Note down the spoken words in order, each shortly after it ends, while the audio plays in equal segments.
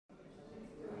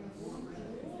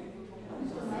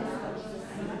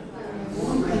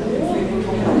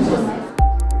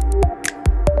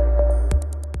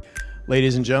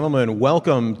Ladies and gentlemen,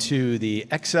 welcome to the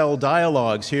XCL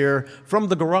Dialogues here from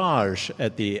the garage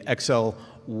at the XCL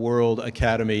World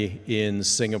Academy in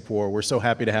Singapore. We're so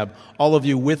happy to have all of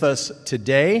you with us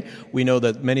today. We know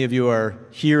that many of you are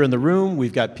here in the room.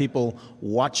 We've got people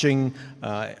watching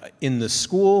in the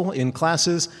school, in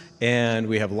classes, and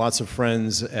we have lots of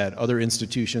friends at other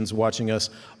institutions watching us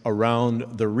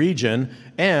around the region,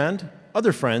 and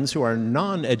other friends who are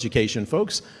non-education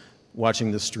folks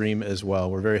watching the stream as well.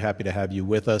 We're very happy to have you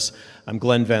with us. I'm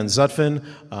Glenn Van Zutphen.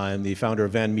 I'm the founder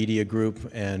of VanMedia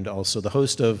Group and also the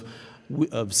host of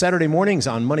Saturday mornings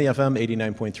on MoneyFM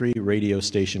 89.3 radio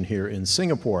station here in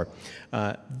Singapore.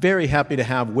 Very happy to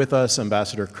have with us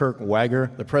Ambassador Kirk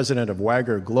Wagar, the president of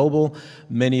Wagar Global.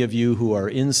 Many of you who are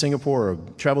in Singapore or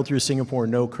traveled through Singapore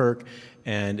know Kirk,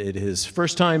 and it is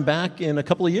first time back in a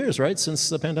couple of years, right, since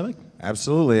the pandemic?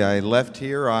 Absolutely. I left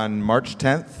here on March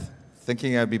 10th,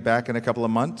 thinking I'd be back in a couple of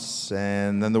months,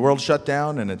 and then the world shut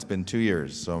down, and it's been 2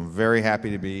 years. So I'm very happy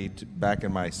to be back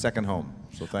in my second home.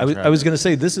 So thanks. I was going to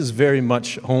say, this is very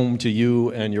much home to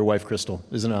you and your wife, Crystal,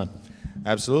 isn't it?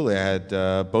 Absolutely. I had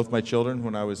both my children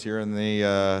when I was here in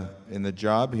the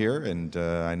job here, and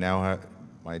I now have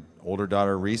my older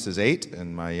daughter, Reese, is 8,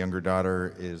 and my younger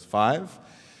daughter is 5.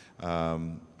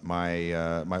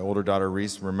 My older daughter,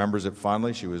 Reese, remembers it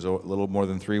fondly. She was a little more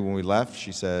than 3 when we left.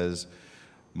 She says,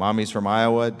 Mommy's from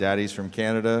Iowa, Daddy's from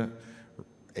Canada,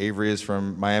 Avery is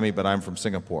from Miami, but I'm from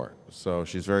Singapore. So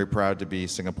she's very proud to be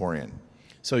Singaporean.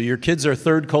 So your kids are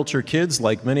third culture kids,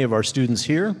 like many of our students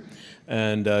here,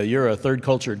 and you're a third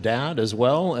culture dad as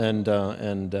well, and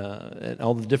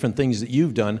all the different things that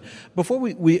you've done. Before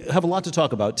we have a lot to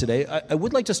talk about today, I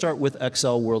would like to start with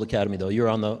XCL World Academy, though. You're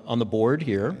on the board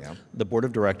here, the board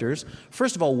of directors.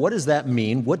 First of all, what does that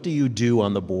mean? What do you do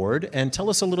on the board? And tell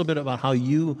us a little bit about how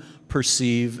you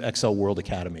perceive XCL World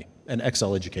Academy and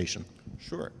XCL education.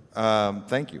 Sure.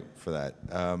 Thank you for that.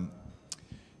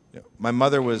 My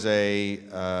mother was a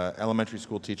elementary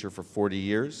school teacher for 40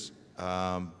 years.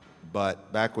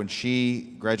 But back when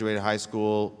she graduated high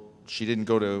school, she didn't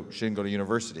go to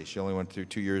university. She only went through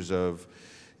 2 years of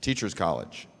teachers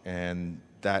college, and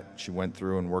that she went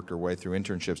through and worked her way through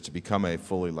internships to become a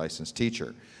fully licensed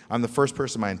teacher. I'm the first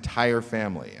person in my entire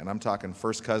family, and I'm talking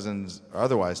first cousins or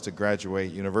otherwise, to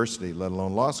graduate university, let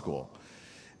alone law school.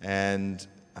 And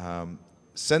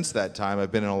since that time,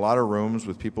 I've been in a lot of rooms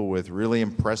with people with really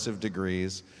impressive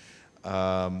degrees,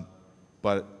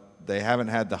 but they haven't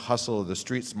had the hustle of the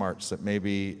street smarts that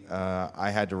maybe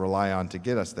I had to rely on to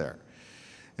get us there.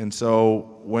 And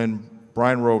so when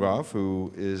Brian Rogoff,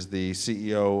 who is the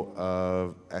CEO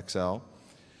of XCL,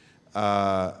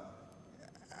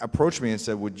 approached me and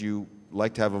said, would you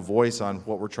like to have a voice on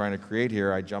what we're trying to create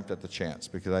here, I jumped at the chance,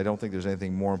 because I don't think there's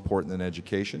anything more important than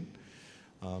education.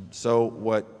 So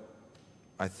what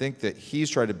I think that he's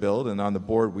tried to build, and on the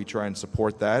board we try and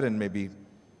support that and maybe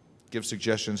give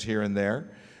suggestions here and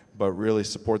there, but really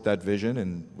support that vision.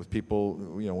 And with people,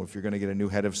 if you're going to get a new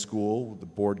head of school, the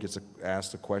board gets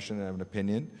asked a question and have an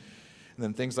opinion. And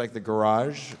then things like the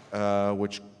garage,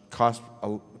 which cost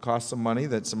some money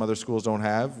that some other schools don't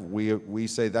have, we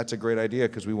say that's a great idea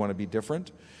because we want to be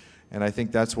different. And I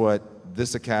think that's what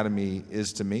this academy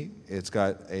is to me. It's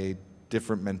got a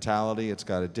different mentality, it's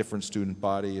got a different student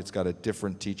body, it's got a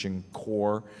different teaching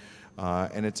core,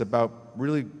 and it's about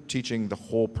really teaching the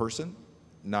whole person,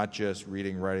 not just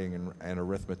reading, writing, and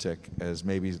arithmetic as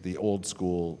maybe the old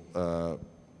school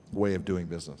way of doing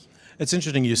business. It's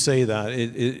interesting you say that,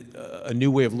 a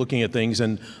new way of looking at things,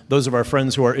 and those of our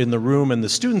friends who are in the room and the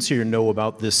students here know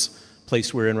about this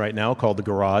place we're in right now called the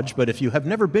Garage. But if you have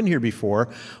never been here before,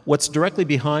 what's directly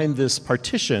behind this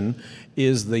partition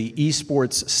is the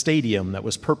esports stadium that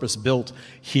was purpose-built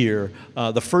here,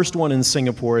 the first one in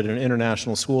Singapore at an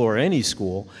international school or any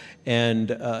school.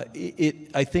 And it,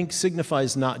 I think,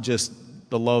 signifies not just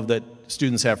the love that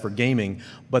students have for gaming,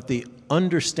 but the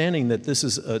understanding that this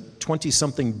is a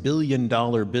 20-something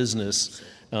billion-dollar business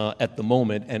at the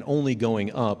moment and only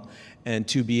going up, and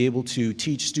to be able to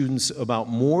teach students about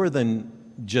more than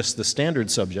just the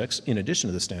standard subjects, in addition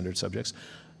to the standard subjects,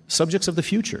 subjects of the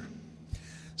future.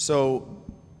 So,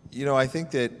 I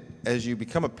think that as you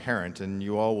become a parent, and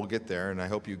you all will get there, and I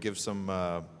hope you give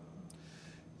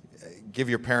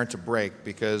your parents a break,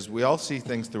 because we all see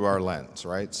things through our lens,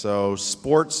 right? So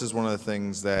sports is one of the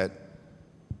things that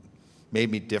made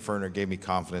me different or gave me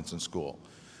confidence in school.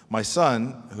 My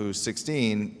son, who's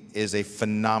 16, is a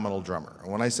phenomenal drummer.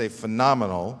 And when I say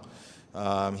phenomenal,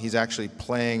 he's actually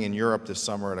playing in Europe this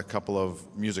summer at a couple of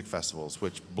music festivals,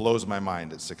 which blows my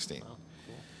mind at 16.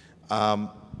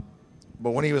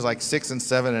 But when he was like 6 and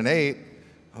 7 and 8,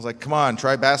 I was like, come on,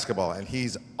 try basketball. And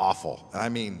he's awful. I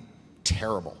mean,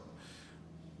 terrible.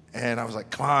 And I was like,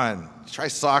 come on, try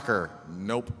soccer.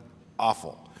 Nope,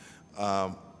 awful.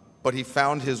 But he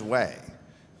found his way.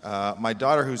 My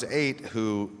daughter, who's 8,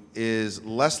 who is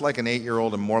less like an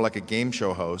 8-year-old and more like a game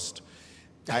show host,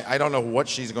 I don't know what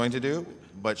she's going to do,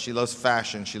 but she loves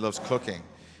fashion, she loves cooking.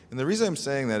 And the reason I'm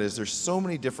saying that is there's so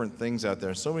many different things out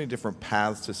there, so many different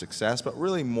paths to success, but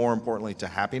really more importantly to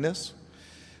happiness,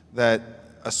 that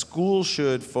a school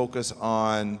should focus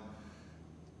on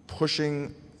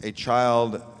pushing a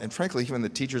child, and frankly even the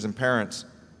teachers and parents,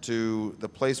 to the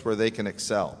place where they can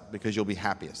excel, because you'll be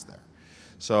happiest there.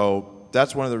 So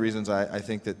that's one of the reasons I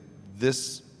think that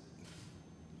this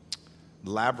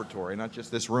laboratory, not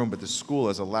just this room, but this school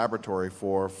as a laboratory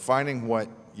for finding what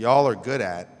y'all are good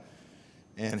at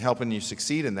and helping you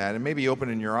succeed in that, and maybe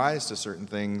opening your eyes to certain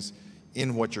things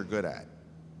in what you're good at.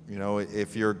 You know,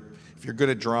 if you're good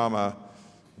at drama,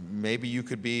 maybe you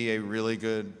could be a really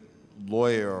good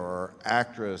lawyer or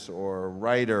actress or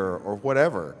writer or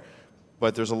whatever.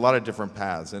 But there's a lot of different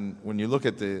paths, and when you look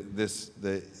at the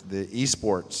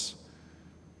esports,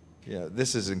 yeah,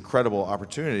 this is an incredible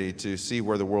opportunity to see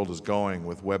where the world is going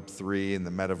with Web3 and the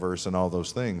metaverse and all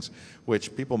those things,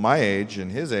 which people my age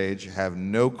and his age have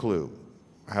no clue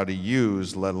how to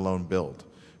use, let alone build.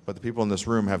 But the people in this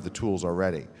room have the tools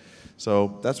already.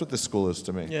 So that's what this school is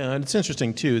to me. Yeah, and it's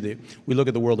interesting too, that we look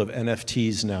at the world of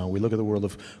NFTs now, we look at the world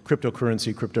of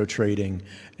cryptocurrency, crypto trading,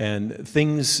 and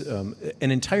things, an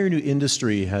entire new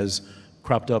industry has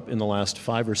cropped up in the last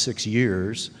 5 or 6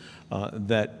 years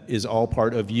that is all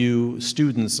part of you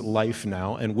students' life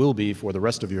now and will be for the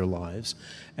rest of your lives,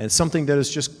 and something that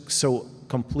is just so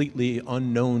completely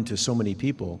unknown to so many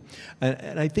people.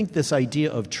 And I think this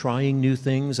idea of trying new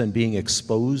things and being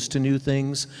exposed to new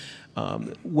things,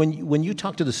 when you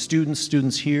talk to the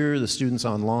students here, the students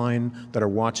online that are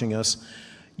watching us,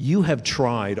 you have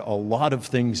tried a lot of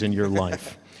things in your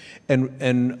life.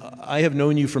 And I have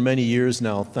known you for many years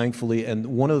now, thankfully, and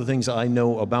one of the things I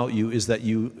know about you is that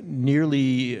you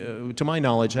nearly, to my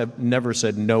knowledge, have never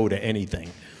said no to anything,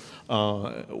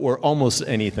 or almost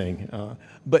anything.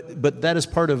 But that is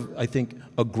part of, I think,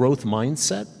 a growth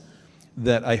mindset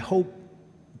that I hope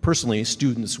personally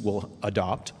students will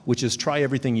adopt, which is try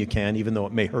everything you can, even though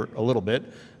it may hurt a little bit.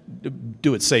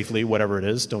 Do it safely, whatever it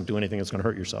is. Don't do anything that's going to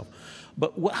hurt yourself.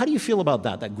 But how do you feel about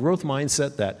that growth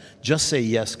mindset, that just say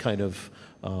yes kind of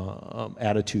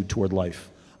attitude toward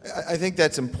life? I think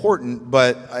that's important,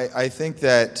 but I think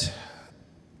that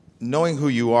knowing who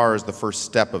you are is the first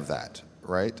step of that,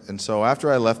 right? And so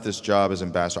after I left this job as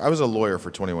ambassador, I was a lawyer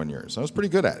for 21 years. I was pretty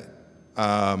good at it,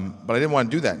 but I didn't want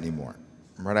to do that anymore.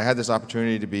 Right, I had this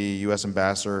opportunity to be U.S.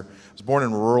 ambassador. I was born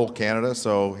in rural Canada,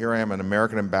 so here I am, an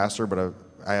American ambassador, but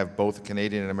I have both a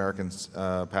Canadian and American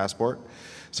passport.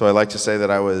 So I like to say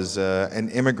that I was an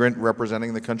immigrant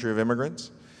representing the country of immigrants,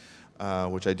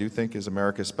 which I do think is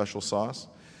America's special sauce.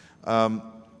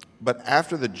 But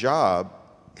after the job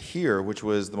here, which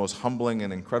was the most humbling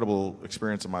and incredible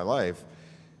experience of my life,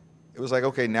 it was like,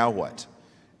 okay, now what?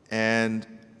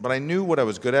 But I knew what I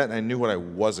was good at, and I knew what I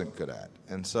wasn't good at.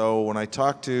 And so when I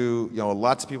talk to,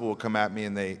 lots of people will come at me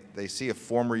and they see a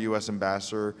former U.S.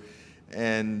 ambassador,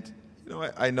 and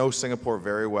I know Singapore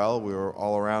very well. We were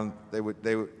all around.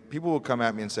 People would come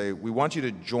at me and say, "We want you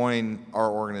to join our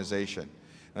organization."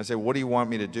 And I say, "What do you want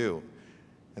me to do?"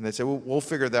 And they say, "Well, we'll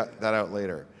figure that out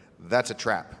later." That's a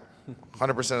trap.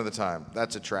 100% of the time,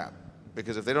 that's a trap.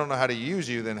 Because if they don't know how to use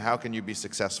you, then how can you be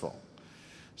successful?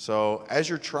 So as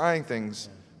you're trying things,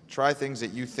 try things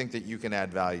that you think that you can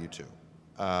add value to.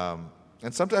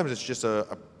 And sometimes it's just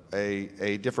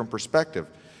a different perspective.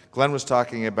 Glenn was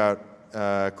talking about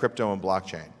crypto and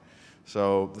blockchain.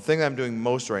 So the thing that I'm doing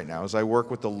most right now is I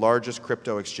work with the largest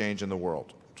crypto exchange in the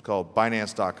world. It's called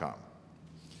Binance.com.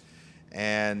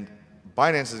 And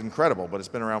Binance is incredible, but it's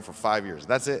been around for 5 years.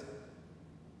 That's it.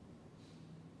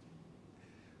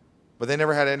 But they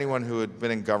never had anyone who had been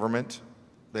in government.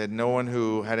 They had no one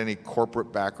who had any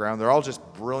corporate background. They're all just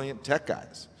brilliant tech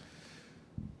guys.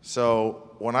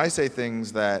 So when I say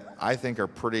things that I think are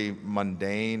pretty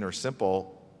mundane or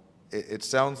simple, it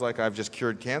sounds like I've just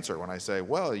cured cancer when I say,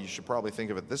 well, you should probably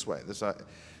think of it this way.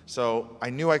 So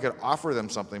I knew I could offer them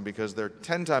something because they're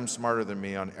 10 times smarter than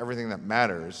me on everything that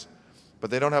matters, but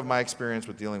they don't have my experience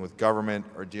with dealing with government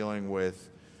or dealing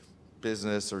with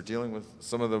business or dealing with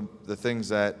some of the things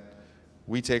that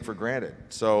we take for granted.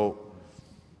 So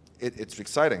it's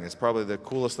exciting. It's probably the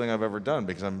coolest thing I've ever done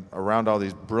because I'm around all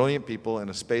these brilliant people in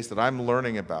a space that I'm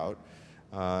learning about.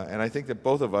 And I think that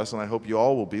both of us, and I hope you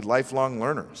all will be lifelong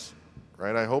learners,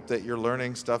 right? I hope that you're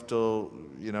learning stuff till,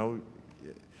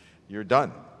 you're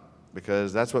done,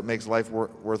 because that's what makes life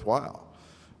worthwhile.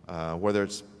 whether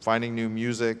it's finding new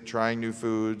music, trying new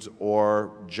foods,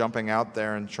 or jumping out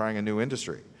there and trying a new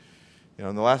industry. You know,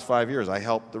 in the last 5 years,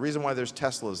 the reason why there's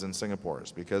Teslas in Singapore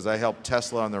is because I helped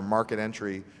Tesla on their market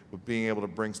entry with being able to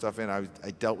bring stuff in.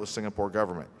 I dealt with Singapore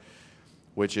government,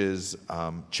 which is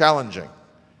challenging.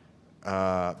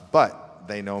 But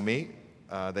they know me.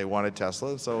 They wanted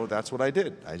Tesla, so that's what I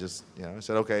did. I just, I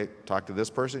said, okay, talk to this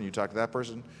person, you talk to that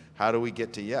person. How do we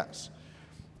get to yes?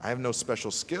 I have no special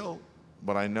skill,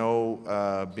 but I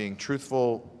know being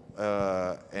truthful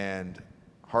and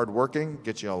hardworking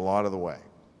gets you a lot of the way.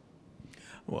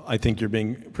 Well, I think you're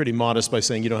being pretty modest by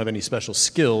saying you don't have any special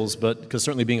skills, but because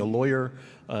certainly being a lawyer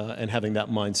and having that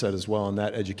mindset as well and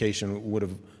that education would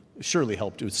have surely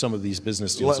helped with some of these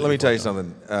business deals. Let me tell you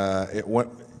something.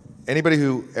 Anybody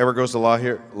who ever goes to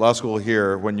law school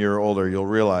here, when you're older, you'll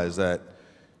realize that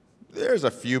there's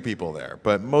a few people there,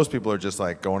 but most people are just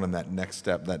like going in that next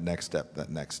step, that next step, that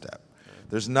next step.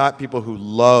 There's not people who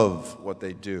love what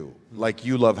they do, like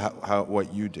you love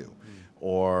what you do.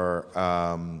 Or,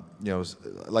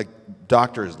 like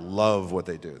doctors love what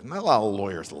they do. Not a lot of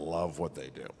lawyers love what they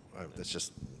do. That's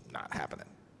just not happening.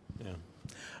 Yeah.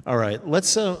 All right.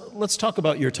 Let's talk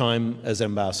about your time as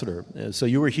ambassador. So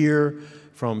you were here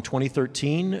from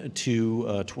 2013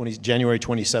 to January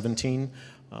 2017,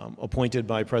 appointed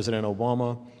by President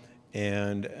Obama,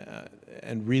 and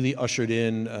really ushered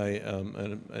in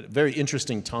a very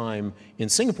interesting time in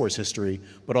Singapore's history,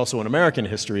 but also in American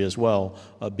history as well,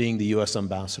 being the U.S.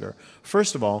 ambassador.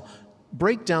 First of all,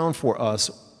 break down for us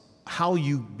how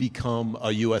you become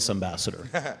a U.S.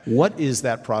 ambassador. What is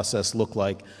that process look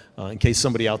like, in case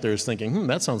somebody out there is thinking,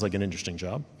 that sounds like an interesting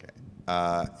job?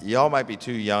 Okay. Y'all might be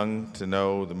too young to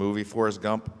know the movie Forrest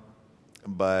Gump,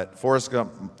 but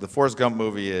the Forrest Gump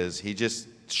movie is, he just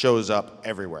shows up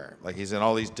everywhere. Like he's in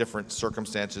all these different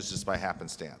circumstances just by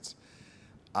happenstance.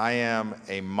 I am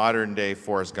a modern day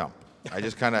Forrest Gump. I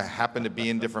just kind of happen to be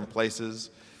in different places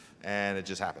and it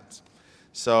just happens.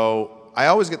 So I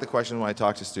always get the question when I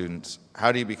talk to students,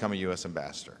 how do you become a U.S.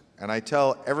 ambassador? And I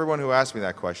tell everyone who asks me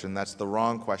that question, that's the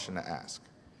wrong question to ask.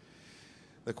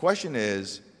 The question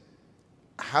is,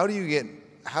 how do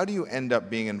you end up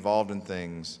being involved in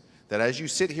things that as you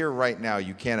sit here right now,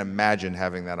 you can't imagine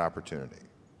having that opportunity?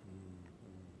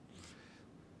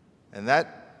 And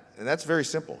that's very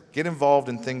simple. Get involved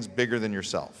in things bigger than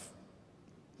yourself.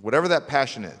 Whatever that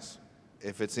passion is,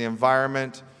 if it's the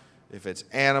environment, if it's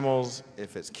animals,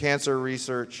 if it's cancer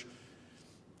research,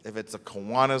 if it's a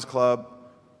Kiwanis Club,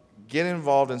 get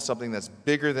involved in something that's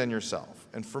bigger than yourself.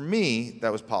 And for me,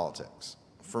 that was politics.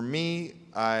 For me,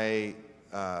 I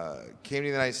came to the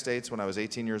United States when I was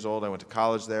 18 years old. I went to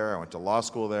college there. I went to law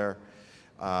school there.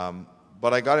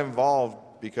 But I got involved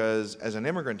because as an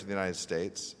immigrant to the United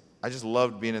States, I just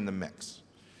loved being in the mix.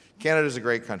 Canada's a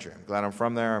great country. I'm glad I'm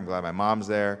from there. I'm glad my mom's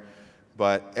there.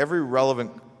 But every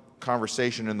relevant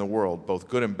conversation in the world, both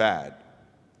good and bad,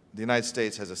 the United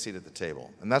States has a seat at the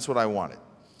table. And that's what I wanted.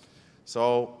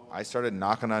 So I started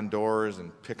knocking on doors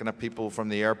and picking up people from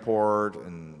the airport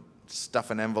and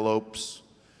stuffing envelopes,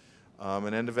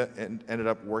 and ended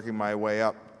up working my way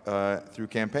up through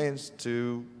campaigns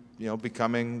to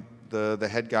becoming the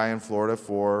head guy in Florida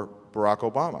for Barack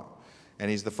Obama. And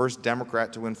he's the first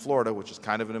Democrat to win Florida, which is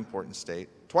kind of an important state,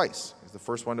 twice. He's the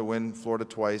first one to win Florida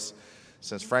twice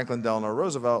since Franklin Delano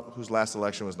Roosevelt, whose last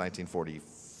election was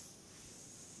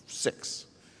 1946.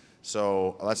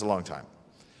 So that's a long time.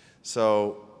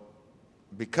 So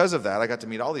because of that, I got to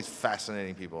meet all these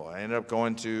fascinating people. I ended up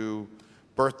going to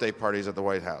birthday parties at the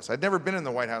White House. I'd never been in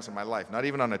the White House in my life, not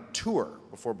even on a tour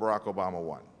before Barack Obama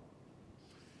won.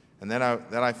 And then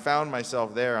I found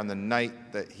myself there on the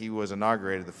night that he was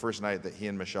inaugurated, the first night that he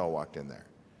and Michelle walked in there.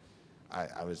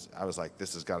 I was like,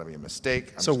 this has got to be a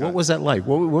mistake. So what was that like?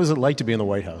 What was it like to be in the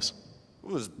White House?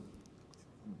 It was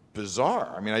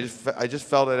bizarre. I mean, I just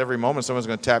felt at every moment someone's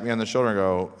going to tap me on the shoulder and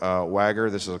go,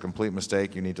 Wagar, this is a complete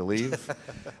mistake. You need to leave.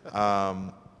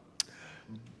 But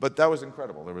that was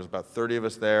incredible. There was about 30 of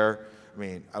us there. I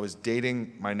mean, I was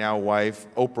dating my now wife.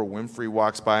 Oprah Winfrey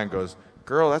walks by and goes,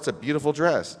 girl, that's a beautiful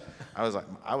dress. I was like,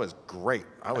 I was great.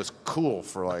 I was cool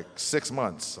for like 6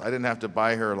 months. I didn't have to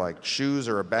buy her like shoes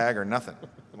or a bag or nothing.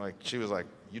 Like she was like,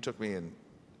 you took me, and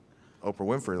Oprah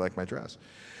Winfrey liked my dress.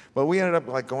 But we ended up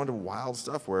like going to wild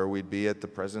stuff where we'd be at the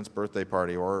president's birthday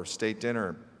party or state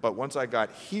dinner. But once I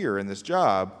got here in this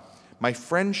job, my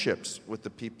friendships with the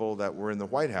people that were in the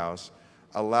White House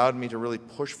allowed me to really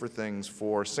push for things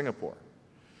for Singapore.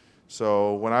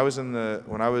 So when I was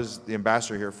the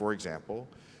ambassador here, for example,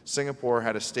 Singapore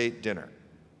had a state dinner.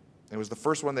 It was the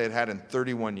first one they had had in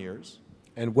 31 years.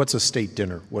 And what's a state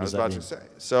dinner? What does that mean? I was about to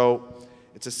say. So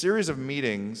it's a series of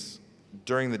meetings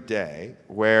during the day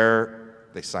where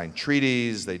they sign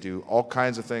treaties, they do all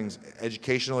kinds of things,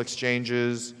 educational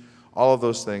exchanges, all of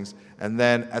those things. And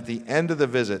then at the end of the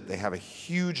visit, they have a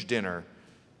huge dinner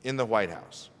in the White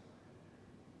House.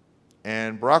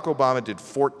 And Barack Obama did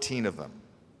 14 of them.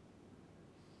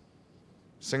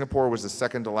 Singapore was the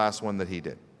second to last one that he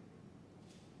did.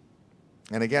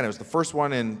 And again, it was the first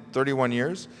one in 31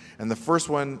 years, and the first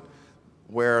one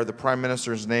where the prime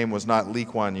minister's name was not Lee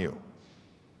Kuan Yew.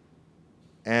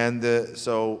 And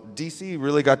so DC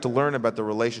really got to learn about the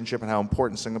relationship and how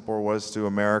important Singapore was to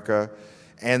America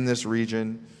and this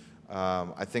region.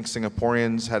 I think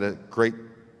Singaporeans had a great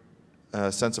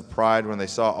sense of pride when they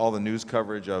saw all the news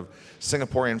coverage of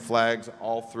Singaporean flags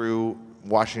all through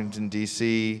Washington,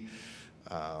 D.C.,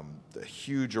 the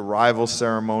huge arrival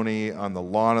ceremony on the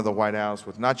lawn of the White House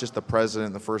with not just the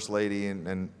president, the first lady,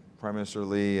 and Prime Minister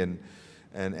Lee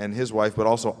and his wife, but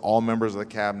also all members of the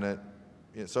cabinet.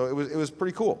 So it was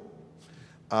pretty cool.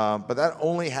 But that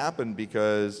only happened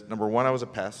because, number one, I was a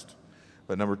pest,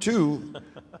 but number two,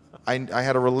 I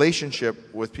had a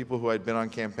relationship with people who I'd been on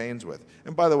campaigns with.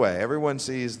 And by the way, everyone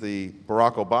sees the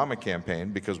Barack Obama campaign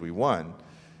because we won,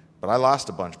 but I lost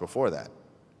a bunch before that.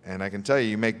 And I can tell you,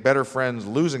 you make better friends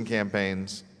losing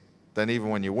campaigns than even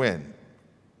when you win,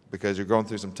 because you're going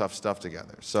through some tough stuff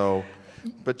together. So,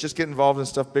 but just get involved in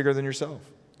stuff bigger than yourself.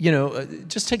 You know,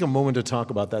 just take a moment to talk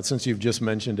about that since you've just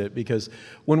mentioned it, because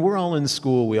when we're all in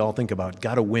school, we all think about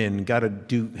gotta win,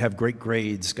 have great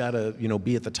grades, gotta,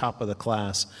 be at the top of the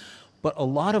class. But a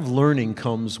lot of learning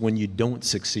comes when you don't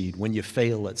succeed, when you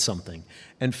fail at something.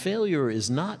 And failure is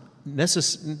not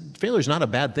a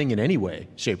bad thing in any way,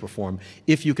 shape, or form,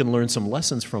 if you can learn some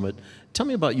lessons from it. Tell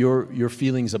me about your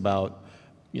feelings about,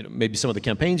 maybe some of the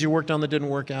campaigns you worked on that didn't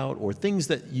work out, or things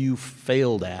that you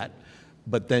failed at,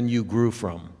 but then you grew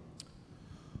from.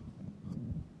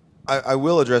 I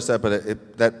will address that,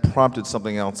 but that prompted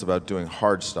something else about doing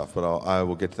hard stuff, but I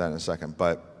will get to that in a second.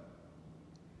 But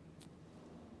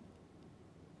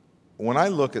when I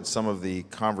look at some of the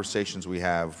conversations we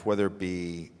have, whether it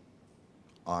be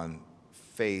on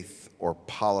faith or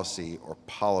policy or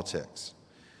politics,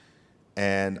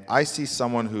 and I see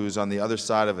someone who's on the other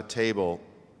side of a table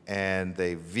and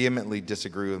they vehemently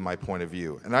disagree with my point of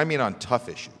view, and I mean on tough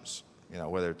issues,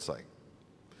 whether it's like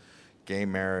gay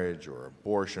marriage or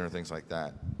abortion or things like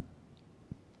that,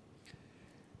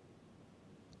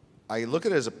 I look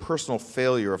at it as a personal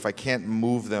failure if I can't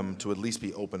move them to at least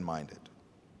be open-minded.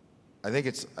 I think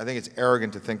it's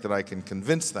arrogant to think that I can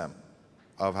convince them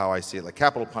of how I see it. Like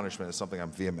capital punishment is something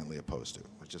I'm vehemently opposed to.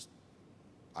 It's just,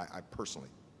 I personally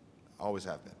always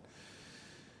have been.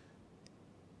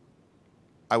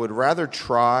 I would rather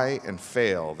try and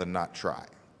fail than not try,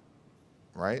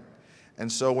 right?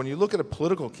 And so when you look at a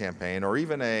political campaign or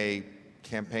even a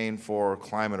campaign for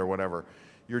climate or whatever,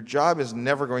 your job is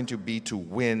never going to be to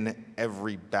win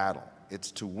every battle.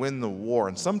 It's to win the war,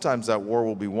 and sometimes that war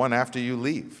will be won after you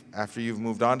leave, after you've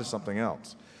moved on to something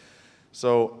else.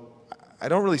 So I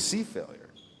don't really see failure.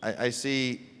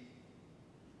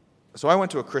 So I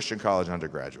went to a Christian college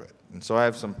undergraduate, and so I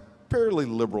have some fairly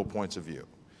liberal points of view.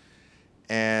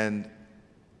 And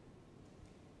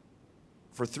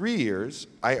for 3 years,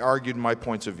 I argued my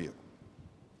points of view.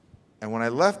 And when I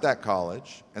left that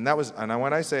college, and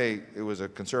when I say it was a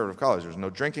conservative college, there was no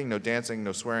drinking, no dancing,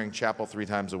 no swearing, chapel 3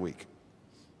 times a week.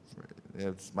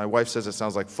 My wife says it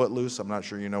sounds like Footloose. I'm not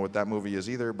sure you know what that movie is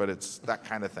either, but it's that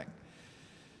kind of thing.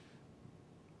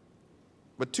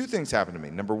 But 2 things happened to me.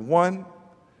 Number one,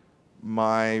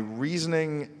 my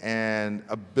reasoning and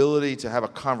ability to have a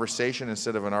conversation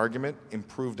instead of an argument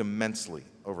improved immensely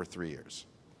over 3 years.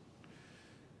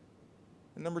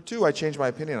 And number two, I changed my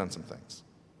opinion on some things.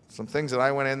 Some things that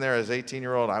I went in there as an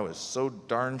 18-year-old, I was so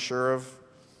darn sure of,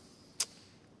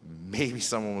 maybe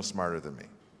someone was smarter than me.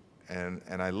 And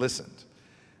I listened.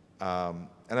 And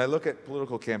I look at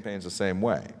political campaigns the same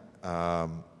way.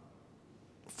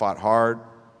 Fought hard,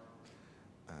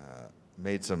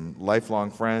 made some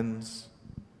lifelong friends,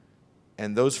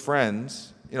 and those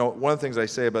friends, one of the things I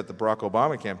say about the Barack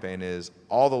Obama campaign is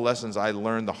all the lessons I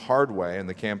learned the hard way in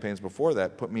the campaigns before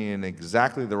that put me in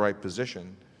exactly the right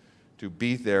position to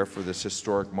be there for this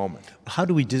historic moment. How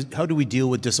do we deal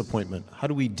with disappointment? How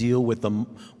do we deal with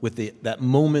that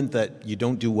moment that you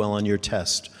don't do well on your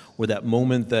test, or that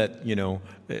moment that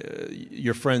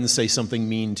your friends say something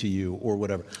mean to you or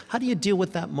whatever? How do you deal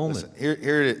with that moment? Listen,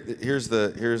 here's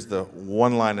the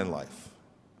one line in life.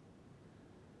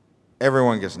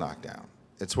 Everyone gets knocked down.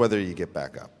 It's whether you get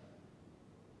back up,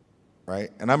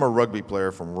 right? And I'm a rugby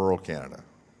player from rural Canada.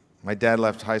 My dad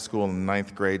left high school in the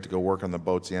 9th grade to go work on the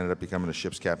boats. He ended up becoming a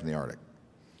ship's captain in the Arctic.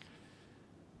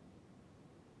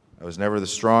 I was never the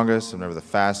strongest, I'm never the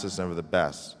fastest, never the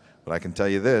best. But I can tell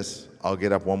you this, I'll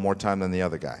get up one more time than the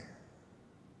other guy.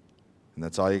 And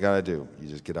that's all you got to do. You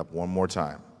just get up one more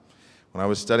time. When I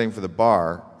was studying for the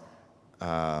bar,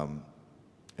 I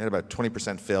had about a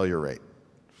 20% failure rate.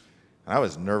 And I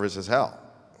was nervous as hell.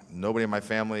 Nobody in my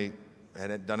family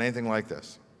had done anything like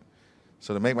this.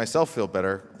 So to make myself feel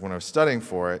better, when I was studying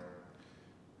for it,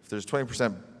 if there's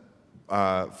 20%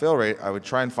 fail rate, I would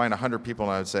try and find 100 people,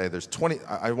 and I would say,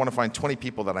 I want to find 20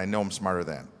 people that I know I'm smarter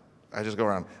than. I just go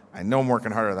around, I know I'm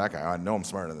working harder than that guy. I know I'm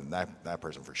smarter than that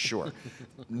person for sure.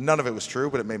 None of it was true,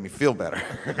 but it made me feel better.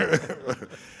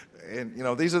 And you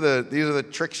know, these are the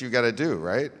tricks you got to do,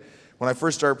 right? When I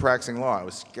first started practicing law, I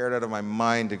was scared out of my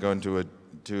mind to go into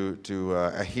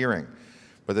a hearing.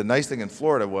 But the nice thing in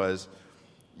Florida was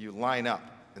you line up,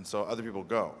 and so other people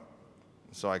go.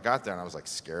 So I got there, and I was like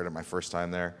scared at my first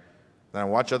time there. Then I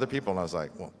watched other people, and I was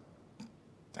like, well,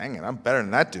 dang it, I'm better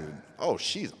than that dude. Oh,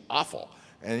 she's awful.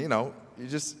 And you know, you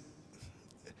just,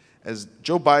 as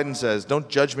Joe Biden says, don't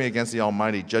judge me against the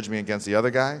Almighty, judge me against the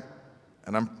other guy.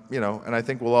 And and I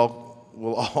think we'll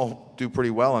all do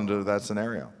pretty well under that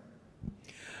scenario.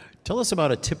 Tell us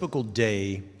about a typical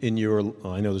day in your,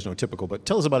 I know there's no typical, but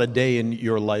tell us about a day in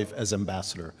your life as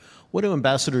ambassador. What do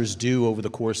ambassadors do over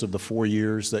the course of the 4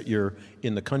 years that you're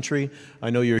in the country? I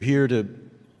know you're here to,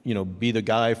 be the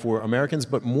guy for Americans,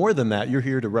 but more than that, you're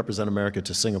here to represent America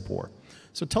to Singapore.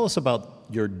 So tell us about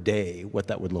your day, what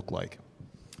that would look like.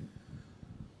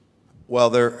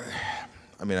 Well,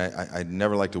 I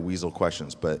never like to weasel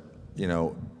questions, but,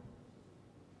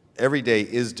 every day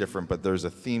is different, but there's a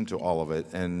theme to all of it,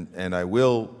 and I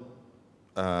will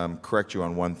correct you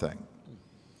on one thing.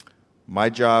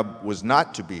 My job was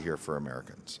not to be here for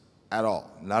Americans at all,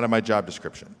 not in my job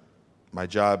description. My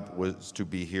job was to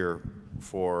be here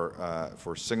for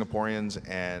Singaporeans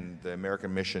and the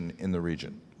American mission in the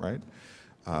region, right?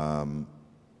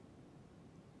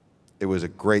 It was a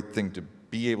great thing to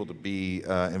be able to be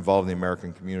involved in the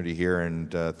American community here,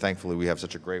 and thankfully we have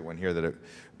such a great one here that it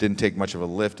didn't take much of a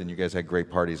lift, and you guys had great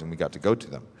parties, and we got to go to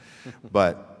them.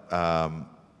 But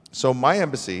so my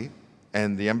embassy,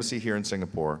 and the embassy here in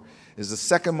Singapore, is the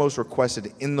second most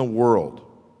requested in the world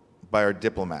by our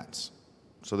diplomats.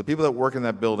 So the people that work in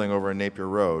that building over in Napier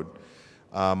Road,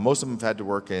 most of them have had to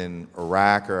work in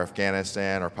Iraq or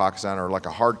Afghanistan or Pakistan or like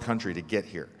a hard country to get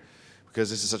here, because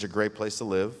this is such a great place to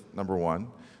live, number one.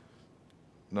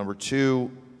 Number two,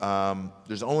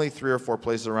 there's only 3 or 4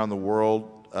 places around the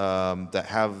world that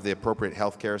have the appropriate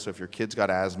health care. So if your kid's got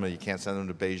asthma, you can't send them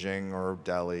to Beijing or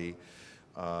Delhi.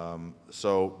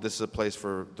 So this is a place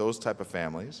for those type of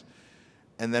families.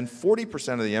 And then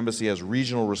 40% of the embassy has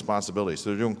regional responsibility, so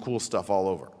they're doing cool stuff all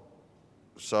over.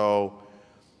 So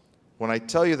when I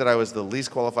tell you that I was the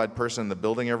least qualified person in the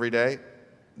building every day,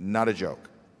 not a joke.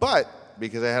 But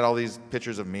because I had all these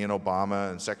pictures of me and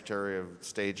Obama and Secretary of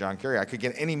State John Kerry, I could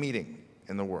get any meeting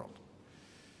in the world.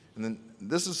 And then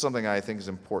this is something I think is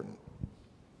important.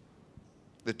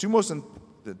 The two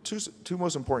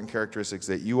most important characteristics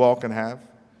that you all can have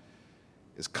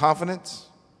is confidence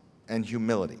and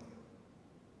humility.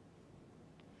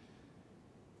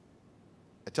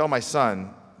 I tell my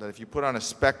son that if you put on a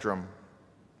spectrum,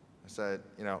 I said,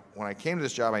 when I came to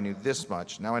this job, I knew this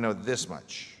much. Now I know this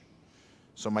much.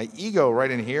 So my ego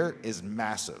right in here is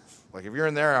massive. Like if you're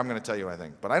in there, I'm going to tell you what I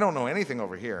think. But I don't know anything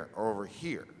over here or over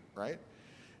here, right?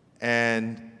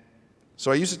 And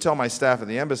so I used to tell my staff at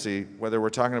the embassy, whether we're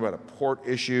talking about a port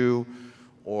issue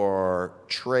or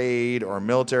trade or a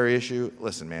military issue,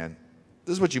 listen, man,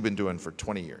 this is what you've been doing for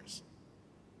 20 years.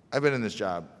 I've been in this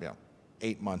job,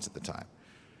 8 months at the time.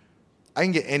 I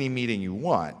can get any meeting you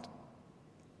want.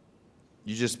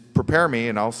 You just prepare me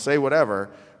and I'll say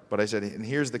whatever. But I said, and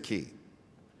here's the key.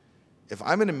 If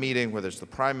I'm in a meeting, whether it's the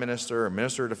Prime Minister or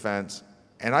Minister of Defense,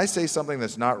 and I say something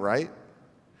that's not right,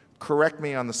 correct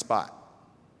me on the spot.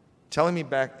 Telling me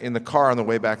back in the car on the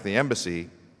way back to the embassy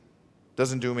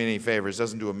doesn't do me any favors,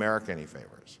 doesn't do America any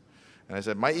favors. And I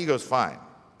said, my ego's fine.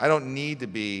 I don't need to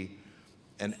be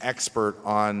an expert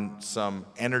on some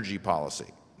energy policy.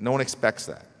 No one expects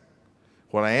that.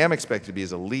 What I am expected to be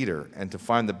is a leader and to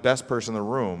find the best person in the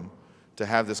room to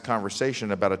have this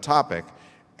conversation about a topic.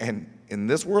 And in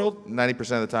this world, 90%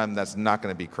 of the time, that's not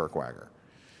going to be Kirk Wagar.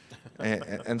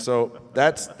 And so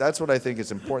that's what I think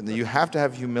is important, that you have to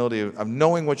have humility of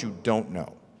knowing what you don't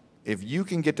know. If you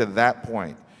can get to that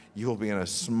point, you will be in a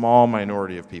small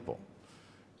minority of people.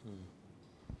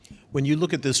 When you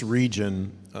look at this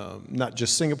region, not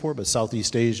just Singapore, but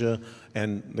Southeast Asia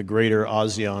and the greater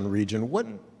ASEAN region,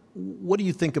 what do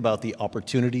you think about the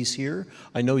opportunities here?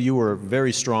 I know you were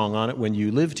very strong on it when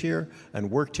you lived here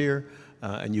and worked here.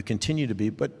 and you continue to be.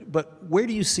 But where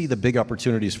do you see the big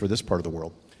opportunities for this part of the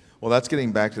world? Well, that's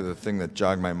getting back to the thing that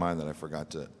jogged my mind that I forgot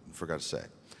to say.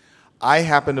 I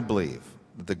happen to believe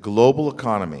that the global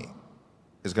economy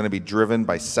is going to be driven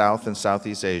by South and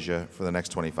Southeast Asia for the next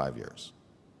 25 years.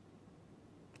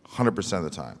 100% of the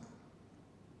time.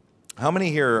 How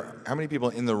many people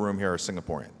in the room here are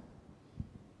Singaporean?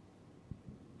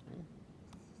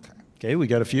 Okay, we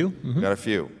got a few. Mm-hmm. Got a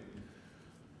few.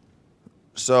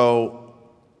 So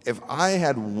if I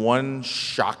had one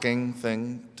shocking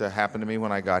thing to happen to me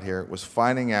when I got here, it was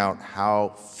finding out how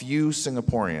few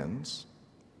Singaporeans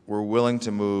were willing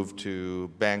to move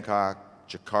to Bangkok,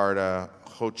 Jakarta,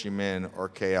 Ho Chi Minh, or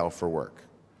KL for work.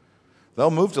 They'll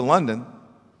move to London.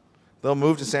 They'll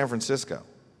move to San Francisco.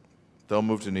 They'll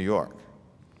move to New York.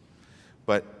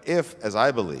 But if, as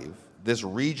I believe, this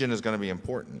region is going to be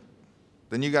important,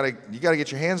 then you got to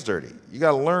get your hands dirty. You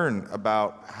got to learn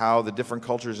about how the different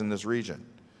cultures in this region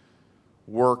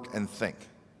work and think.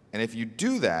 And if you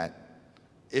do that,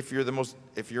 if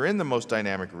you're in the most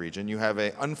dynamic region, you have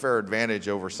an unfair advantage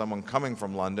over someone coming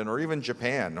from London or even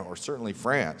Japan or certainly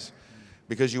France,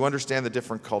 because you understand the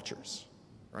different cultures,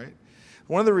 right?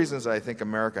 One of the reasons I think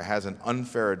America has an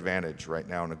unfair advantage right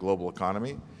now in a global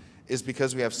economy is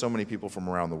because we have so many people from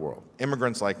around the world,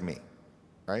 immigrants like me,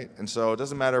 right? And so it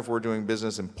doesn't matter if we're doing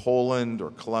business in Poland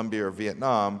or Colombia or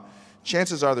Vietnam,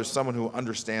 chances are there's someone who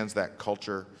understands that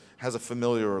culture, has a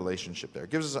familiar relationship there. It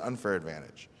gives us an unfair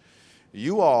advantage.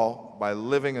 You all, by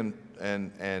living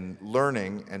and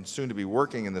learning and soon to be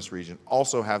working in this region,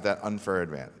 also have that unfair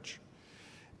advantage.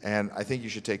 And I think you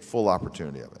should take full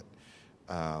opportunity of it.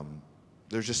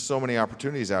 There's just so many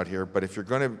opportunities out here, but if you're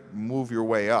going to move your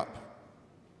way up,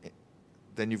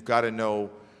 then you've got to know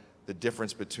the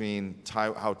difference between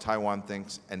how Taiwan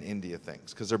thinks and India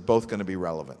thinks, because they're both going to be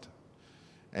relevant.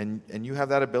 And you have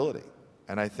that ability.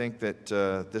 And I think that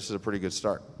this is a pretty good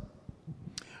start.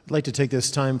 I'd like to take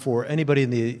this time for anybody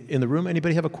in the room.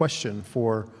 Anybody have a question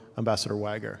for Ambassador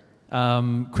Wagar?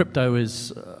 Crypto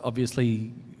is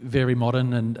obviously very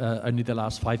modern and only the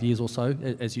last 5 years or so,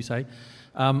 as you say.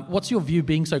 What's your view,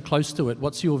 being so close to it,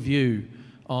 what's your view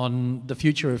on the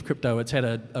future of crypto? It's had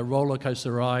a roller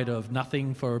coaster ride of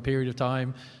nothing for a period of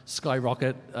time,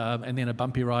 skyrocket, and then a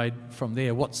bumpy ride from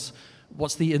there. What's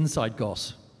the inside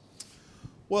goss?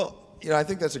 Well, I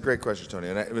think that's a great question, Tony.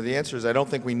 And the answer is I don't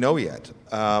think we know yet.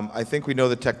 I think we know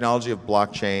the technology of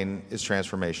blockchain is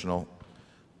transformational.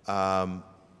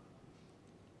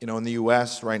 In the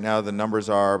U.S. right now, the numbers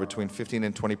are between 15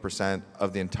 and 20%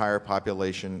 of the entire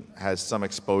population has some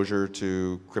exposure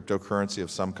to cryptocurrency of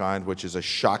some kind, which is a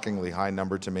shockingly high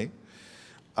number to me.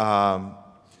 But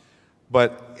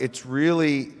it's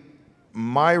really,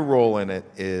 my role in it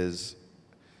is,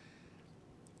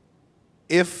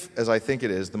 if, as I think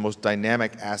it is, the most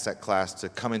dynamic asset class to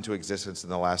come into existence in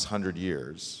the last 100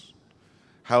 years,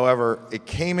 however, it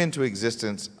came into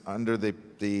existence under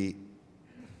the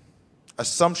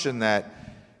assumption that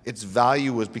its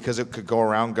value was because it could go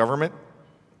around government.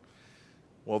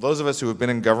 Well, those of us who have been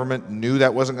in government knew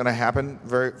that wasn't going to happen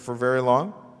for very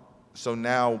long. So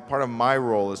now part of my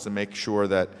role is to make sure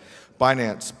that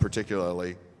Binance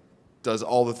particularly does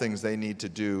all the things they need to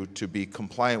do to be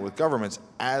compliant with governments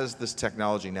as this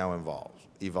technology now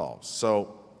evolves.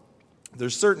 So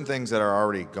there's certain things that are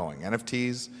already going.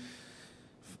 NFTs,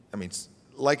 I mean,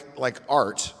 like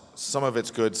art, some of it's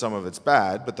good, some of it's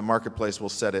bad, but the marketplace will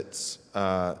set its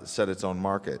own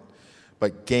market.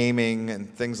 But gaming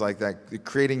and things like that,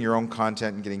 creating your own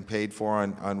content and getting paid for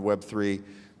on Web3,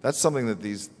 that's something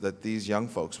that these young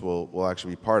folks will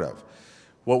actually be part of.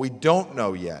 What we don't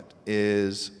know yet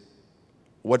is,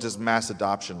 what does mass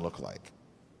adoption look like?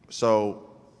 So,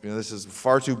 this is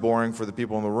far too boring for the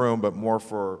people in the room, but more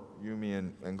for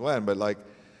Yumi and Glenn. But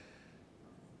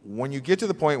when you get to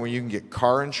the point where you can get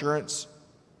car insurance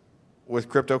with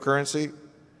cryptocurrency,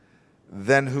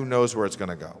 then who knows where it's going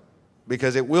to go?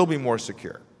 Because it will be more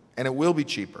secure and it will be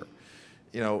cheaper.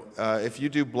 If you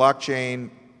do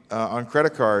blockchain on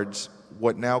credit cards,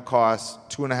 what now costs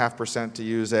 2.5% to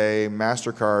use a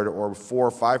MasterCard or 4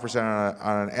 or 5%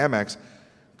 on an Amex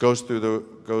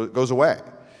goes away.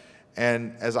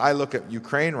 And as I look at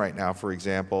Ukraine right now, for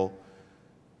example,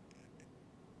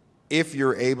 if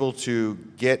you're able to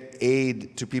get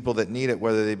aid to people that need it,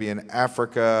 whether they be in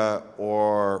Africa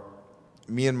or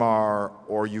Myanmar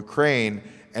or Ukraine,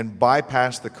 and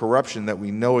bypass the corruption that we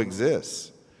know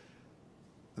exists,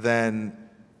 then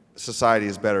society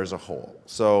is better as a whole.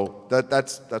 So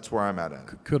that's where I'm at.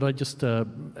 Could I just have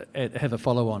a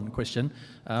follow-on question?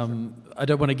 I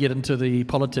don't want to get into the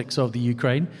politics of the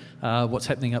Ukraine, what's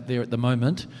happening up there at the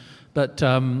moment, But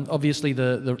obviously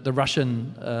the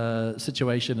Russian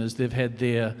situation is they've had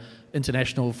their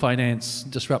international finance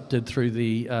disrupted through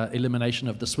the elimination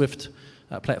of the SWIFT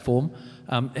platform.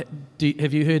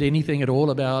 Have you heard anything at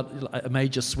all about a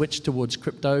major switch towards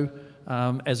crypto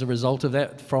as a result of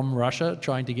that from Russia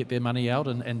trying to get their money out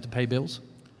and to pay bills?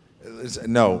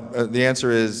 No. The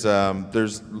answer is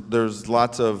there's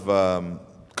lots of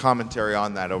commentary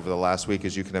on that over the last week,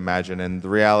 as you can imagine, and the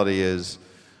reality is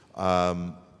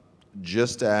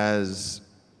just as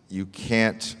you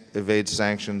can't evade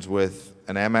sanctions with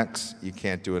an Amex, you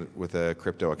can't do it with a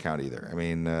crypto account either. I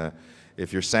mean,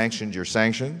 if you're sanctioned, you're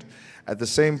sanctioned. At the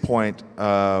same point,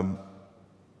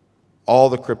 all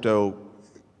the crypto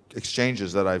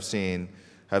exchanges that I've seen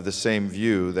have the same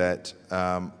view that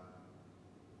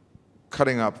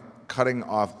cutting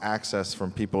off access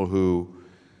from people who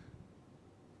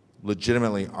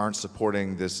legitimately aren't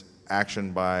supporting this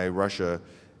action by Russia,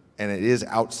 and it is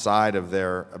outside of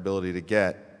their ability to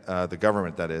get, the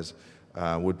government that is,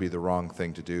 would be the wrong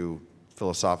thing to do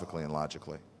philosophically and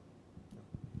logically.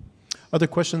 Other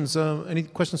questions? Any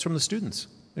questions from the students?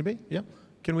 Anybody? Yeah?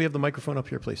 Can we have the microphone up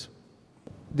here, please?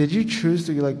 Did you choose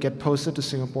to get posted to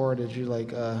Singapore? Or did you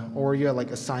or were you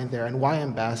assigned there? And why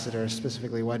ambassador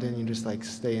specifically? Why didn't you just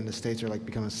stay in the States or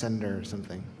become a senator or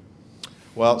something?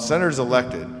 Well, senator's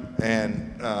elected,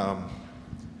 and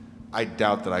I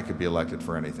doubt that I could be elected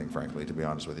for anything, frankly, to be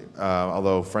honest with you.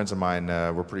 Although friends of mine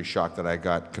were pretty shocked that I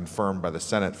got confirmed by the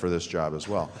Senate for this job as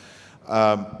well.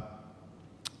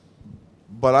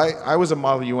 But I was a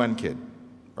Model UN kid,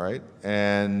 right?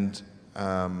 And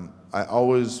I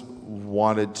always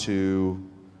wanted to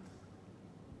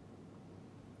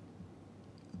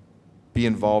be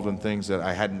involved in things that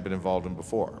I hadn't been involved in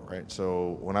before, right?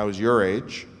 So when I was your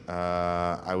age,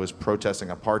 I was protesting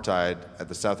apartheid at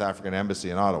the South African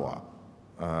Embassy in Ottawa.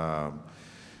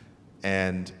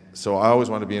 And so I always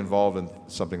wanted to be involved in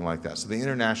something like that. So the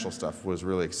international stuff was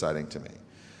really exciting to me.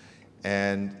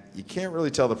 And you can't really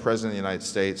tell the President of the United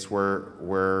States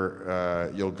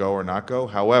where you'll go or not go.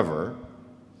 However,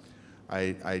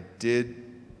 I did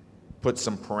put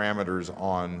some parameters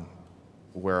on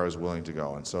where I was willing to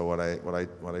go. And so what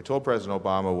I told President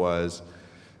Obama was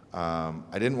I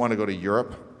didn't want to go to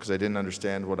Europe because I didn't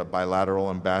understand what a bilateral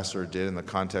ambassador did in the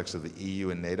context of the EU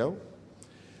and NATO.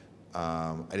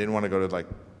 I didn't want to go to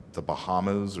the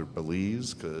Bahamas or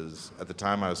Belize because at the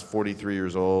time I was 43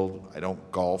 years old. I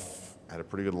don't golf. I had a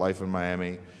pretty good life in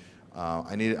Miami.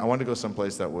 I wanted to go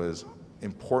someplace that was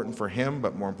important for him,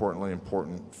 but more importantly,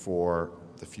 important for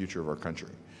the future of our country.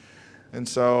 And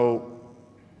so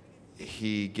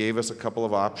he gave us a couple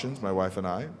of options, my wife and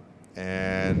I,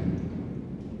 and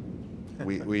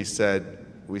we said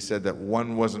that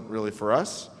one wasn't really for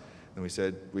us, and we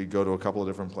said we'd go to a couple of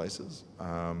different places,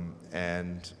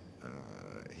 and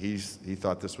he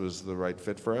thought this was the right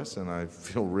fit for us, and I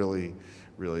feel really,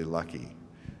 really lucky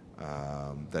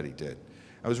that he did.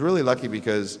 I was really lucky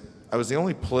because I was the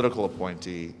only political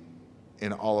appointee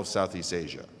in all of Southeast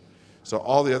Asia. So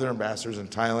all the other ambassadors in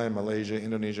Thailand, Malaysia,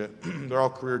 Indonesia, they're all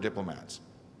career diplomats.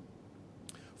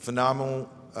 Phenomenal,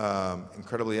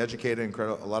 incredibly educated,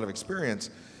 a lot of experience.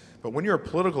 But when you're a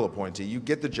political appointee, you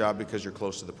get the job because you're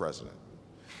close to the president,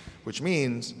 which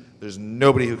means there's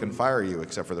nobody who can fire you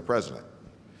except for the president.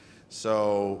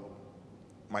 So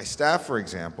my staff, for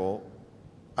example,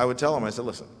 I would tell them, I said,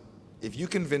 listen, if you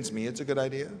convince me it's a good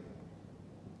idea,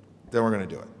 then we're going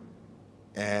to do it.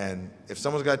 And if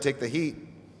someone's got to take the heat,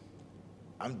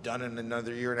 I'm done in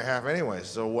another year and a half anyway,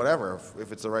 so whatever.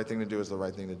 If it's the right thing to do, it's the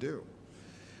right thing to do.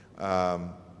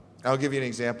 I'll give you an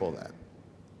example of that.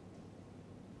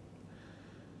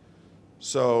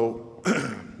 So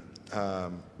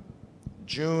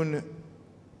June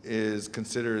is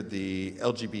considered the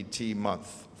LGBT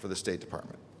month for the State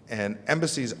Department. And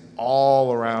embassies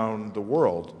all around the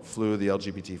world flew the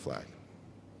LGBT flag.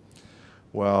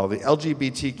 Well, the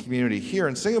LGBT community here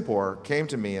in Singapore came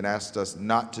to me and asked us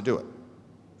not to do it.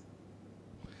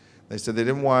 They said they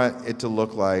didn't want it to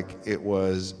look like it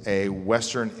was a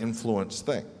Western influence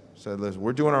thing. So listen,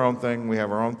 we're doing our own thing, we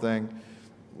have our own thing.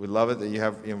 We love it that you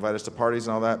invite us to parties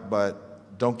and all that,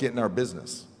 but don't get in our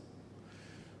business.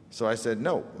 So I said,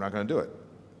 no, we're not going to do it.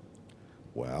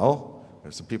 Well,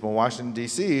 there's some people in Washington,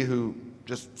 D.C. who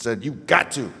just said, you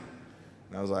got to.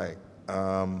 And I was like,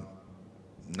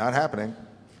 not happening.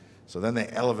 So then they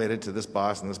elevated to this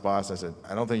boss and this boss. I said,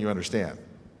 I don't think you understand.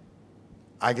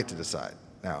 I get to decide.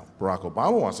 Now, Barack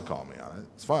Obama wants to call me on it.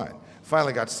 It's fine.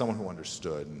 Finally got to someone who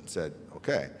understood and said,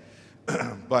 okay.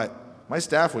 But my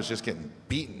staff was just getting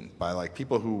beaten by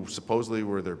people who supposedly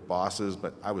were their bosses,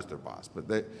 but I was their boss.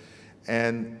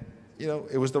 And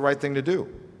it was the right thing to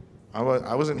do.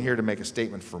 I wasn't here to make a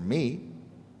statement for me.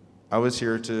 I was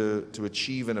here to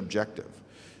achieve an objective.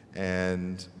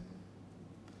 And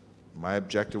my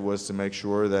objective was to make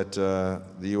sure that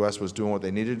the U.S. was doing what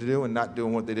they needed to do and not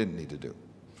doing what they didn't need to do.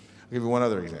 I'll give you one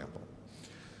other example.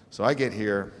 So I get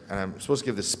here, and I'm supposed to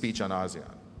give this speech on ASEAN.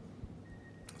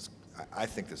 I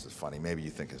think this is funny. Maybe you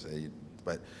think it's,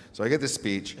 but so I get this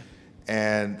speech,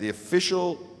 and the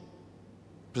official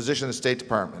position of the State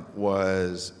Department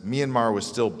was Myanmar was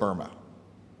still Burma,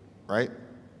 right?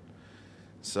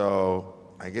 So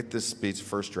I get this speech,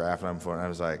 first draft, and I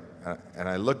was like, and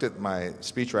I looked at my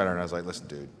speechwriter, and I was like, listen,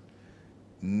 dude,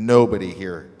 nobody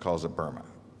here calls it Burma.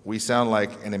 We sound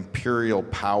like an imperial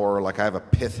power, like I have a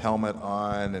pith helmet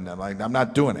on, and I'm like, I'm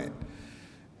not doing it.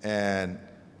 And,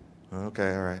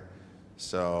 okay, all right.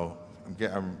 So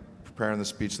I'm preparing the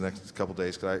speech the next couple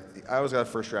days, because I always got a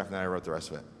first draft, and then I wrote the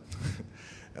rest of it.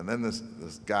 And then this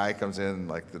guy comes in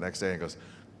like the next day and goes,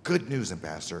 good news,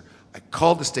 Ambassador. I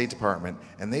called the State Department,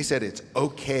 and they said it's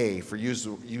okay for you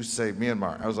to say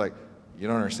Myanmar. I was like, you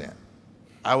don't understand.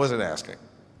 I wasn't asking.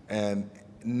 And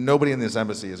nobody in this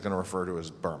embassy is going to refer to it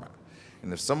as Burma.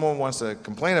 And if someone wants to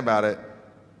complain about it,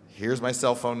 here's my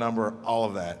cell phone number, all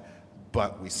of that.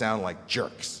 But we sound like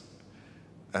jerks.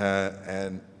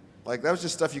 And like that was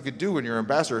just stuff you could do when you're an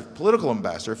ambassador, political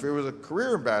ambassador. If it was a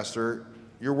career ambassador,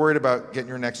 you're worried about getting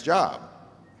your next job.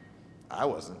 I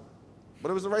wasn't. But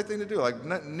it was the right thing to do. Like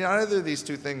neither of these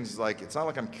two things, like it's not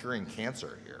like I'm curing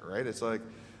cancer here, right? It's like,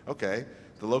 okay,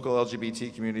 the local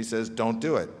LGBT community says don't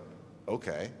do it.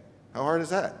 Okay, how hard is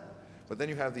that? But then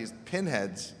you have these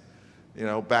pinheads, you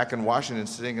know, back in Washington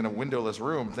sitting in a windowless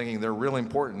room thinking they're really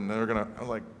important and they're gonna, I'm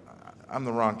like, I'm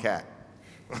the wrong cat.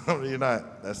 You're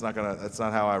not, that's not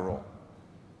how I roll.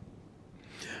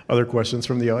 Other questions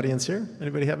from the audience here?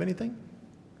 Anybody have anything?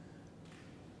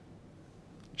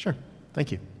 Sure,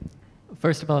 thank you.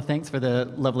 First of all, thanks for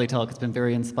the lovely talk. It's been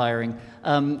very inspiring.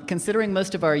 Considering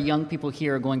most of our young people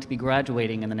here are going to be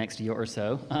graduating in the next year or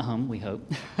so, we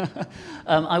hope,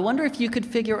 I wonder if you could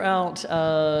figure out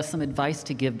some advice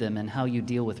to give them and how you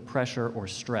deal with pressure or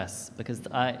stress. Because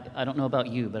I don't know about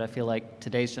you, but I feel like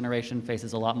today's generation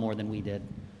faces a lot more than we did.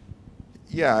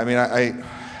 Yeah, I mean,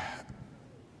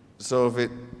 so if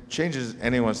it changes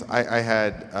anyone's,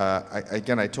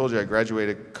 again, I told you I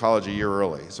graduated college a year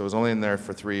early, so I was only in there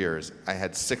for 3 years. I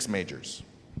had 6 majors.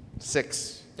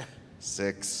 6.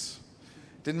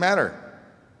 Didn't matter.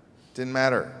 Didn't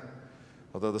matter.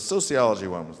 Although the sociology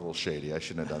one was a little shady. I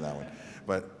shouldn't have done that one.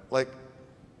 But, like,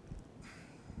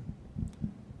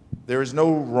 there is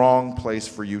no wrong place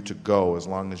for you to go as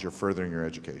long as you're furthering your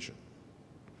education.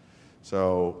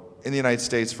 So, in the United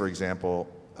States, for example,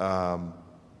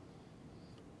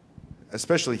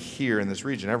 especially here in this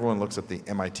region, everyone looks at the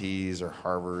MITs or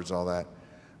Harvards, all that.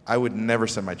 I would never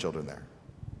send my children there.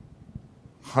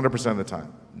 100% of the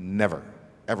time. Never.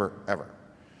 Ever, ever.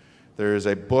 There's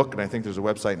a book, and I think there's a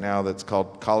website now that's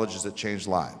called Colleges That Change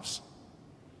Lives.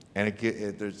 And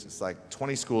it's like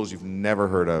 20 schools you've never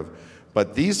heard of.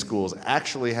 But these schools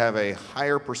actually have a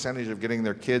higher percentage of getting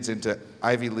their kids into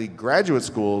Ivy League graduate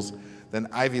schools than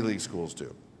Ivy League schools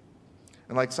do.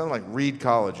 And like something like Reed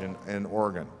College in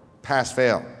Oregon, pass,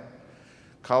 fail.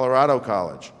 Colorado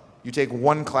College, you take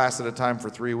 1 class at a time for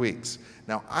 3 weeks.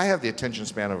 Now, I have the attention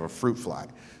span of a fruit fly.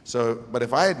 But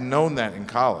if I had known that in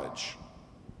college,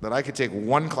 that I could take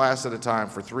 1 class at a time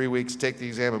for 3 weeks, take the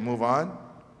exam and move on,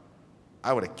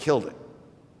 I would have killed it.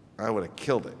 I would have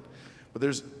killed it. But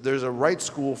there's a right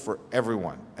school for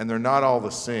everyone, and they're not all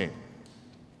the same.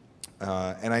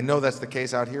 And I know that's the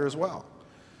case out here as well.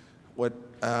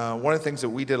 One of the things that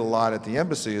we did a lot at the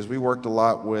embassy is we worked a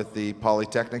lot with the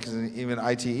polytechnics and even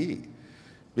ITE,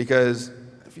 because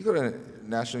if you go to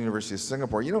National University of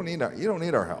Singapore, you don't need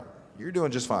our help. You're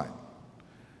doing just fine.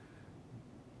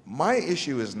 My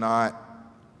issue is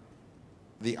not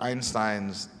the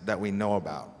Einsteins that we know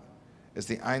about. It's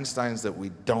the Einsteins that we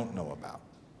don't know about,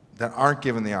 that aren't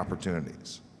given the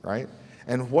opportunities, right?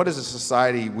 And what is a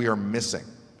society we are missing?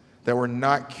 That we're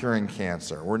not curing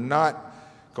cancer, we're not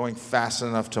going fast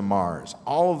enough to Mars,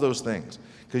 all of those things.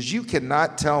 Because you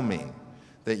cannot tell me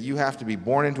that you have to be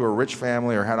born into a rich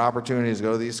family or had opportunities to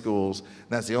go to these schools, and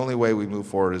that's the only way we move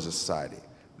forward as a society.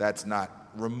 That's not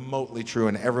remotely true,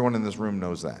 and everyone in this room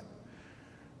knows that.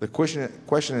 The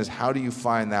question is, how do you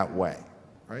find that way,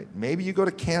 right? Maybe you go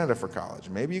to Canada for college.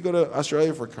 Maybe you go to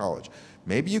Australia for college.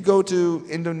 Maybe you go to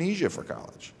Indonesia for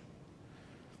college.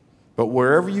 But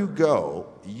wherever you go,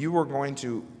 you are going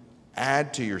to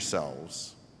add to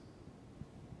yourselves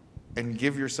and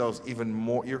give yourselves even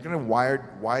more. You're going to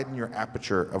widen your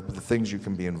aperture of the things you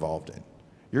can be involved in.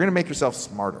 You're going to make yourself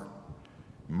smarter.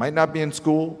 You might not be in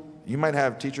school. You might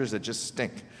have teachers that just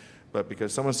stink, but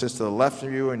because someone sits to the left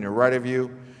of you and your right of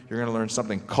you, you're going to learn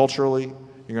something culturally,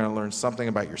 you're going to learn something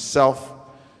about yourself,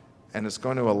 and it's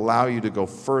going to allow you to go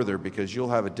further because you'll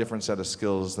have a different set of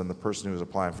skills than the person who's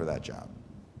applying for that job.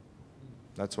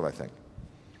 That's what I think.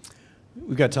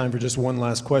 We've got time for just one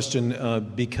last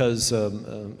question because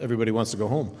everybody wants to go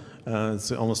home.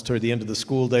 It's almost toward the end of the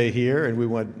school day here, and we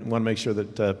want to make sure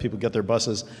that people get their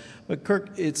buses. But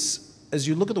Kirk, as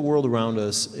you look at the world around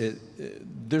us,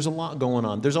 there's a lot going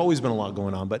on. There's always been a lot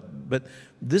going on, but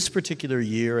this particular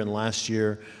year and last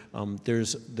year,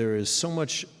 there is so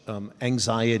much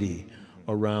anxiety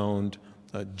around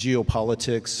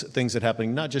geopolitics, things that are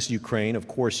happening, not just Ukraine, of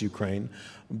course Ukraine,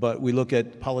 but we look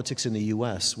at politics in the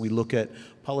US. We look at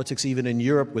politics even in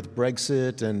Europe with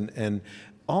Brexit and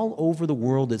all over the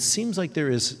world. It seems like there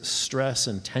is stress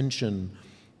and tension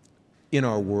in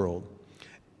our world.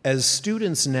 As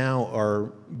students now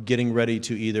are getting ready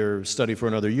to either study for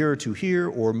another year or two here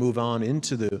or move on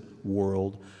into the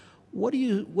world, what do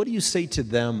you say to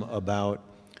them about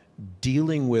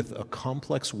dealing with a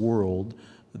complex world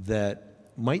that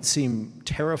might seem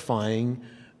terrifying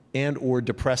and or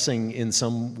depressing in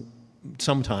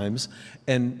sometimes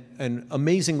and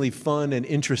amazingly fun and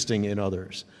interesting in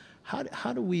others?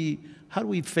 How do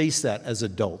we face that as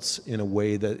adults in a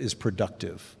way that is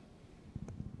productive?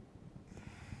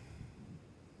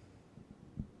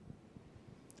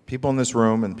 People in this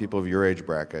room and people of your age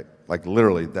bracket, like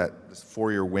literally that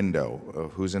 4-year window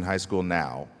of who's in high school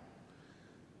now,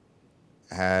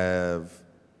 are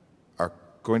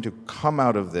going to come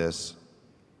out of this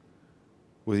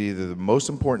with either the most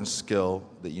important skill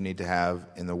that you need to have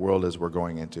in the world as we're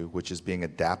going into, which is being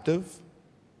adaptive,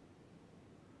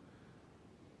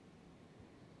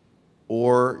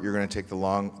 or you're going to take the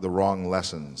wrong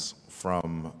lessons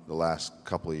from the last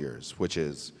couple of years, which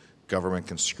is government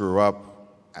can screw up,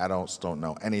 adults don't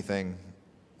know anything,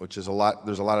 which is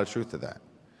there's a lot of truth to that.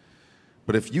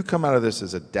 But if you come out of this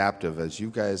as adaptive, as you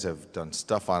guys have done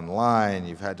stuff online,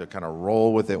 you've had to kind of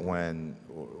roll with it when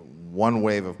one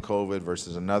wave of COVID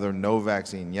versus another, no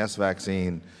vaccine, yes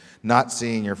vaccine, not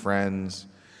seeing your friends,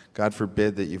 God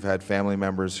forbid that you've had family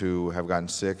members who have gotten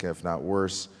sick, if not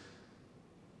worse,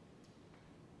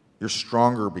 you're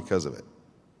stronger because of it.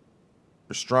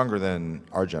 You're stronger than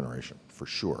our generation, for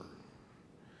sure.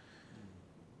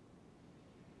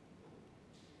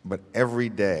 But every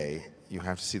day, you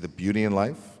have to see the beauty in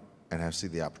life and have to see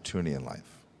the opportunity in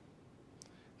life.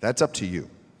 That's up to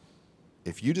you.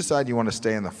 If you decide you want to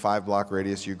stay in the 5-block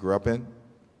radius you grew up in,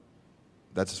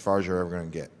 that's as far as you're ever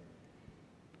going to get.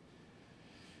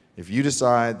 If you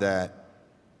decide that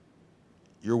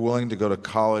you're willing to go to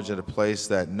college at a place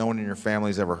that no one in your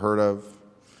family's ever heard of,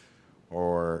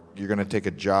 or you're going to take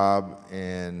a job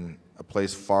in a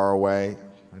place far away,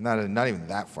 not even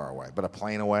that far away, but a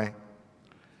plane away,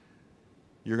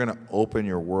 you're going to open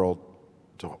your world,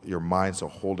 your mind to a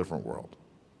whole different world.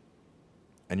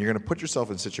 And you're going to put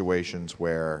yourself in situations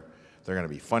where they're going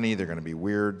to be funny, they're going to be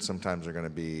weird, sometimes they're going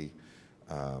to be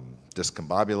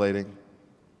discombobulating.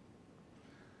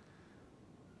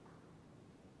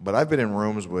 But I've been in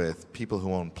rooms with people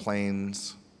who own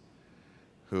planes,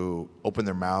 who open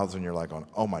their mouths and you're like,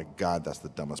 oh my God, that's the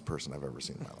dumbest person I've ever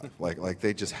seen in my life. Like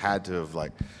they just had to have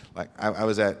I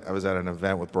was at an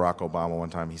event with Barack Obama one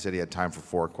time. He said he had time for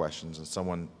 4 questions, and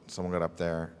someone got up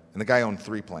there, and the guy owned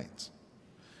 3 planes.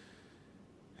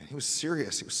 And he was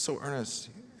serious. He was so earnest.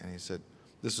 And he said,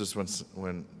 this was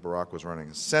when Barack was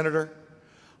running. Senator,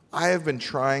 I have been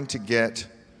trying to get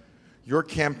your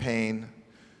campaign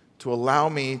to allow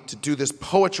me to do this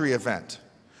poetry event.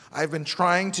 I've been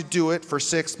trying to do it for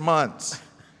 6 months.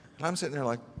 And I'm sitting there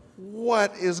like,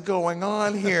 what is going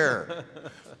on here?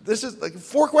 This is like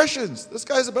 4 questions. This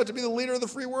guy's about to be the leader of the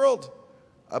free world.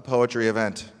 A poetry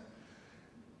event.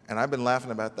 And I've been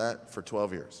laughing about that for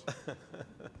 12 years.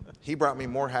 He brought me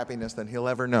more happiness than he'll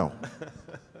ever know.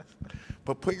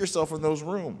 But put yourself in those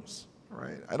rooms,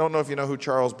 right? I don't know if you know who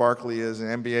Charles Barkley is,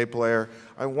 an NBA player.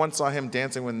 I once saw him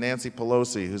dancing with Nancy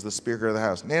Pelosi, who's the Speaker of the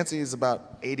House. Nancy is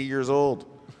about 80 years old.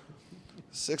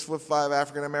 6'5"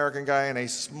 African-American guy and a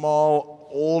small,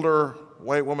 older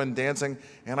white woman dancing,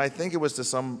 and I think it was to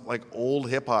some like old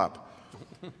hip hop.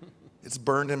 It's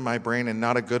burned in my brain in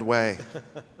not a good way.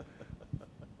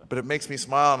 But it makes me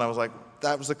smile, and I was like,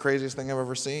 that was the craziest thing I've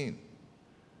ever seen.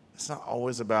 It's not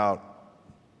always about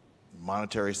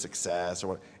monetary success or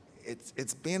what.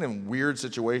 It's being in weird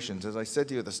situations. As I said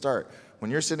to you at the start,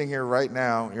 when you're sitting here right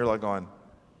now, you're like going,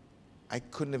 I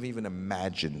couldn't have even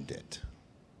imagined it.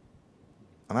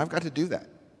 And I've got to do that.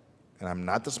 And I'm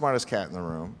not the smartest cat in the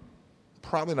room,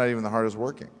 probably not even the hardest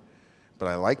working. But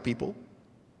I like people,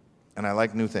 and I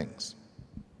like new things.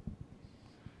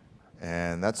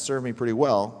 And that's served me pretty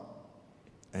well.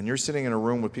 And you're sitting in a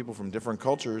room with people from different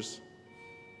cultures,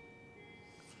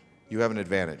 you have an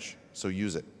advantage, so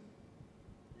use it.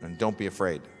 And don't be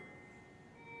afraid.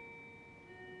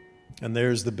 And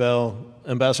there's the bell.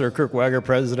 Ambassador Kirk Wagar,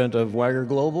 President of Wagar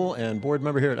Global and board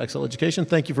member here at XCL Education.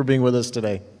 Thank you for being with us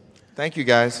today. Thank you,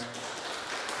 guys.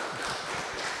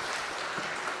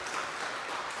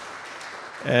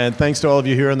 And thanks to all of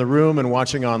you here in the room and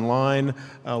watching online.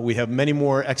 We have many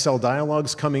more XCL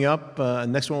Dialogues coming up.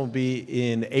 Next one will be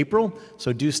in April,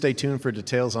 so do stay tuned for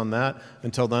details on that.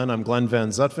 Until then, I'm Glenn Van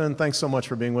Zutphen. Thanks so much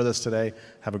for being with us today.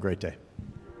 Have a great day.